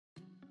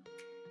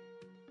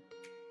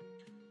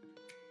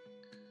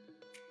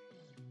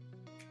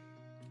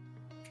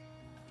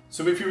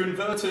So if your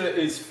inverter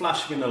is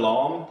flashing an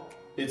alarm,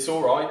 it's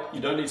alright,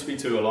 you don't need to be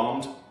too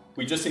alarmed.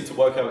 We just need to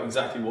work out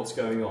exactly what's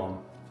going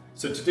on.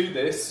 So to do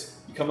this,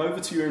 you come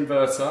over to your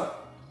inverter,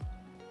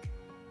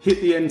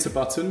 hit the enter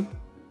button,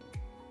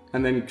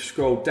 and then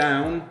scroll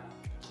down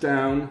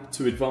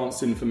to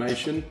advanced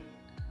information,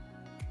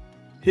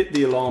 hit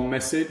the alarm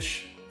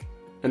message,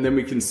 and then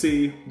we can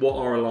see what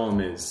our alarm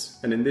is.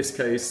 And in this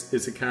case,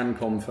 it's a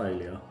CAN-COM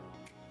failure.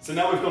 So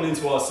now we've gone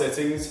into our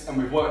settings and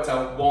we've worked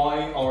out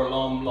why our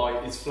alarm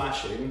light is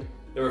flashing.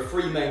 There are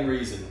three main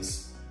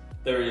reasons.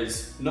 There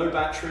is no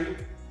battery,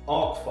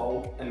 arc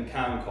fault, and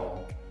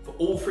CAN-COM. For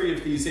all three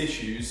of these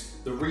issues,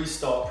 the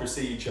restart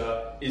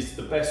procedure is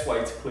the best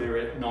way to clear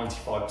it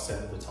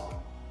 95% of the time.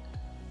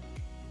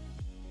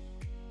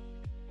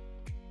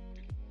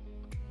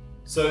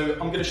 So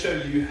I'm going to show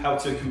you how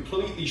to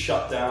completely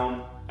shut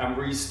down and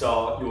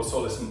restart your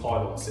Solis and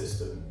Pylon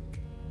system.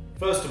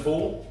 First of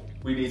all,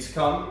 we need to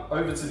come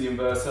over to the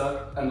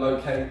inverter and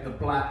locate the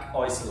black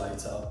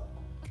isolator.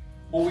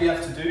 All we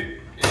have to do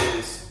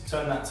is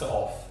turn that to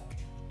off.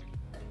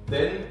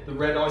 Then the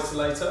red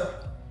isolator,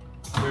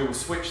 we will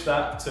switch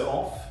that to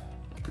off.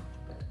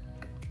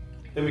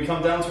 Then we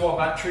come down to our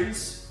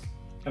batteries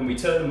and we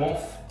turn them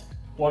off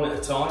one at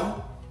a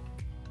time.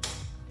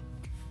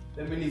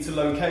 Then we need to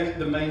locate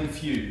the main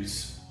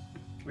fuse,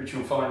 which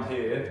you'll find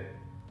here.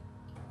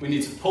 We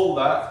need to pull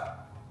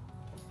that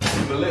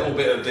with a little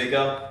bit of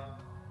vigor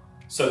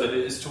so that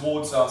it is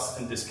towards us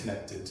and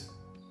disconnected.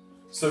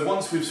 So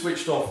once we've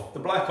switched off the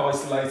black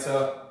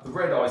isolator, the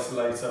red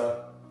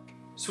isolator,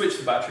 switched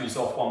the batteries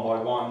off one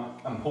by one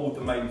and pulled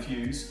the main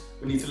fuse,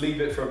 we need to leave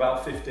it for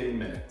about 15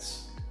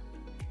 minutes.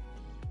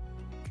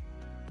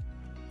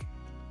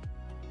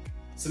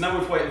 So now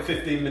we've waited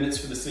 15 minutes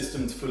for the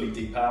system to fully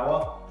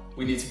depower,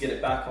 we need to get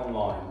it back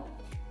online.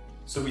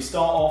 So we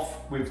start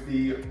off with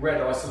the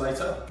red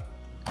isolator,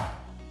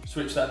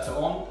 switch that to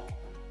on,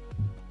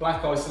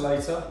 black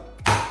isolator,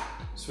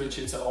 switch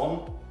it to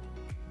on,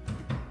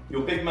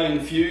 your big main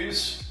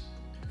fuse,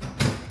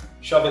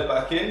 shove it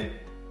back in,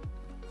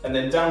 and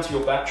then down to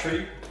your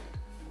battery.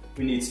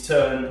 We need to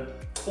turn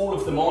all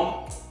of them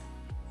on,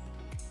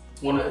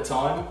 one at a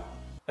time,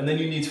 and then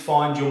you need to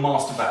find your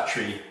master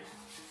battery.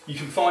 You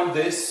can find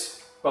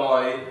this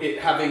by it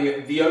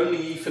having the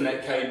only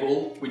Ethernet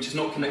cable which is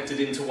not connected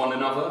into one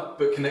another,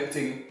 but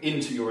connecting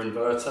into your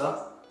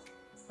inverter.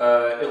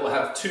 It will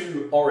have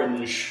two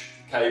orange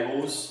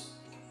cables.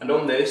 And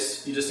on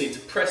this, you just need to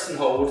press and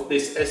hold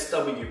this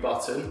SW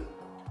button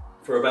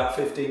for about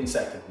 15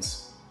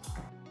 seconds.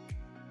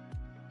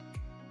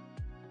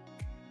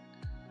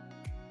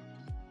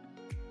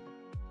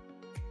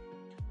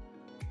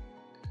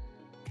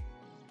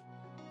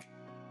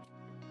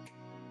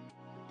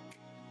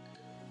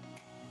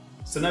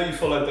 So now you've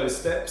followed those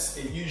steps,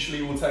 it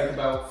usually will take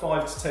about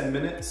 5 to 10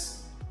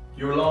 minutes.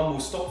 Your alarm will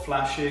stop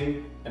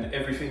flashing and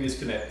everything is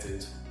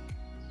connected.